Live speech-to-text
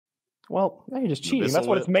Well, now you're just cheating. That's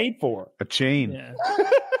what it's made for. A chain. Yeah.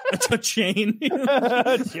 It's a chain.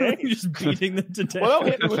 A chain. You're just beating them to death. Well, don't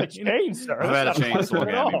hit me with a chain, sir. I've had a chain swung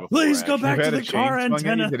at me before. Please go actually. back You've to had the a car chain swung at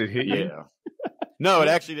you? antenna. Did it hit you? Yeah. No, it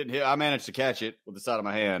actually didn't hit. I managed to catch it with the side of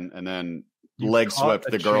my hand and then leg caught swept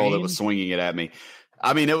a the girl that chain? was swinging it at me.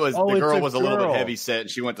 I mean, the it's girl a was a little girl. bit heavy set and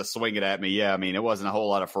she went to swing it at me. Yeah. I mean, it wasn't a whole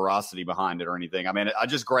lot of ferocity behind it or anything. I mean, I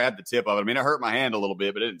just grabbed the tip of it. I mean, it hurt my hand a little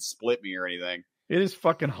bit, but it didn't split me or anything. It is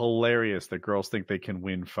fucking hilarious that girls think they can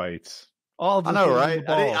win fights. All I know, right?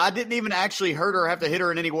 I didn't even actually hurt her, have to hit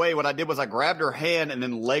her in any way. What I did was I grabbed her hand and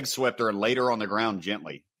then leg swept her and laid her on the ground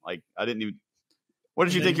gently. Like, I didn't even. What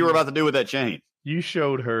did you think you were about to do with that chain? You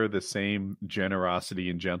showed her the same generosity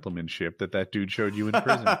and gentlemanship that dude showed you in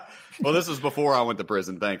prison. Well, this was before I went to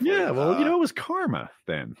prison, thankfully. Yeah, well, it was karma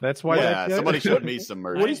then. That's why. Yeah, somebody showed me some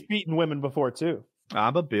mercy. Woody's beaten women before, too.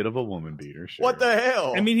 I'm a bit of a woman beater. Sure. What the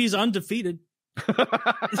hell? I mean, he's undefeated.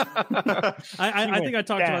 I think I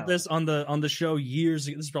talked about this on the show years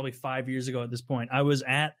ago. This is probably 5 years ago at this point. I was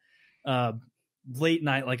at late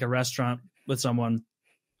night, like a restaurant with someone,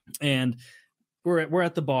 and we're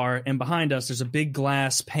at the bar, and behind us there's a big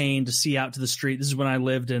glass pane to see out to the street. This is when I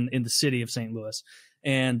lived in the city of St. Louis,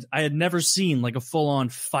 and I had never seen like a full-on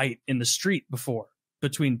fight in the street before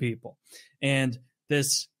between people. And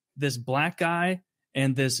this black guy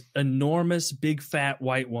and this enormous, big, fat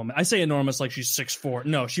white woman. I say enormous like she's 6'4".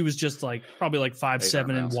 No, she was just like probably like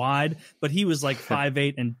 5'7" and wide, but he was like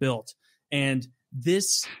 5'8" and built. And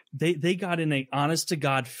they got in a honest to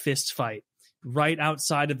God fist fight right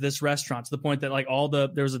outside of this restaurant, to the point that like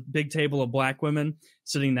there was a big table of black women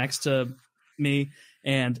sitting next to me.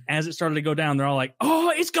 And as it started to go down, they're all like,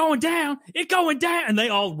 "Oh, it's going down. It's going down." And they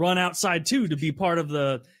all run outside too, to be part of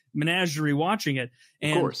the menagerie watching it.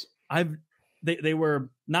 And of course. They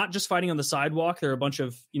were not just fighting on the sidewalk. There were a bunch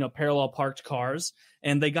of, parallel parked cars,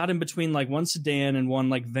 and they got in between like one sedan and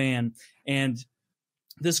one like van. And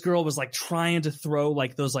this girl was like trying to throw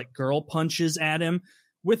like those like girl punches at him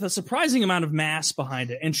with a surprising amount of mass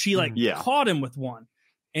behind it. And she like caught him with one.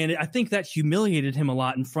 And I think that humiliated him a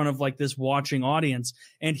lot in front of like this watching audience.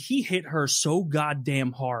 And he hit her so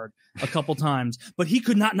goddamn hard a couple times, but he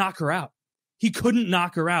could not knock her out. He couldn't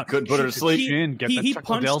knock her out. Couldn't put her to sleep.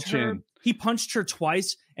 He punched her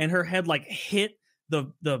twice, and her head like hit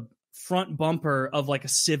the front bumper of like a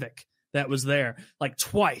Civic that was there like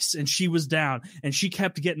twice, and she was down, and she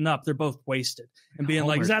kept getting up. They're both wasted and being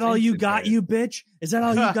like, "Is that all you got, you bitch? Is that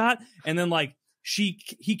all you got?" And then like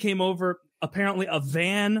he came over. Apparently, a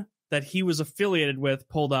van that he was affiliated with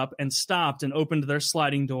pulled up and stopped and opened their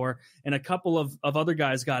sliding door, and a couple of other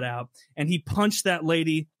guys got out, and he punched that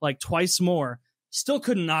lady like twice more. Still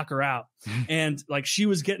couldn't knock her out. And like she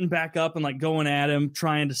was getting back up and like going at him,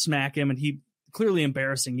 trying to smack him, and he clearly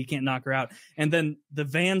embarrassing. You can't knock her out. And then the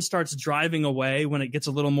van starts driving away when it gets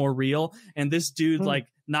a little more real. And this dude like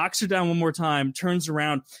knocks her down one more time, turns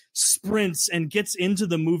around, sprints, and gets into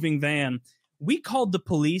the moving van. We called the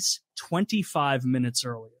police 25 minutes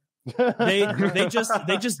earlier. They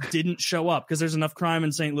just didn't show up because there's enough crime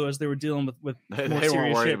in St. Louis. They were dealing with more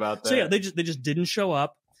serious shit. About that. So yeah, they just didn't show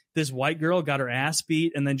up. This white girl got her ass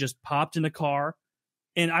beat and then just popped in a car.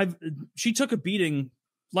 And she took a beating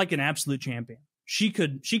like an absolute champion. She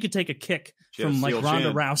could take a kick from like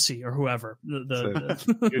Ronda Rousey or whoever.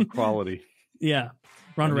 Good quality. Yeah.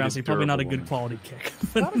 Ronda Rousey, probably not a good quality kick.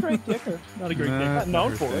 Not a great kicker. Not a great kick. Not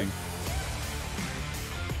known for it.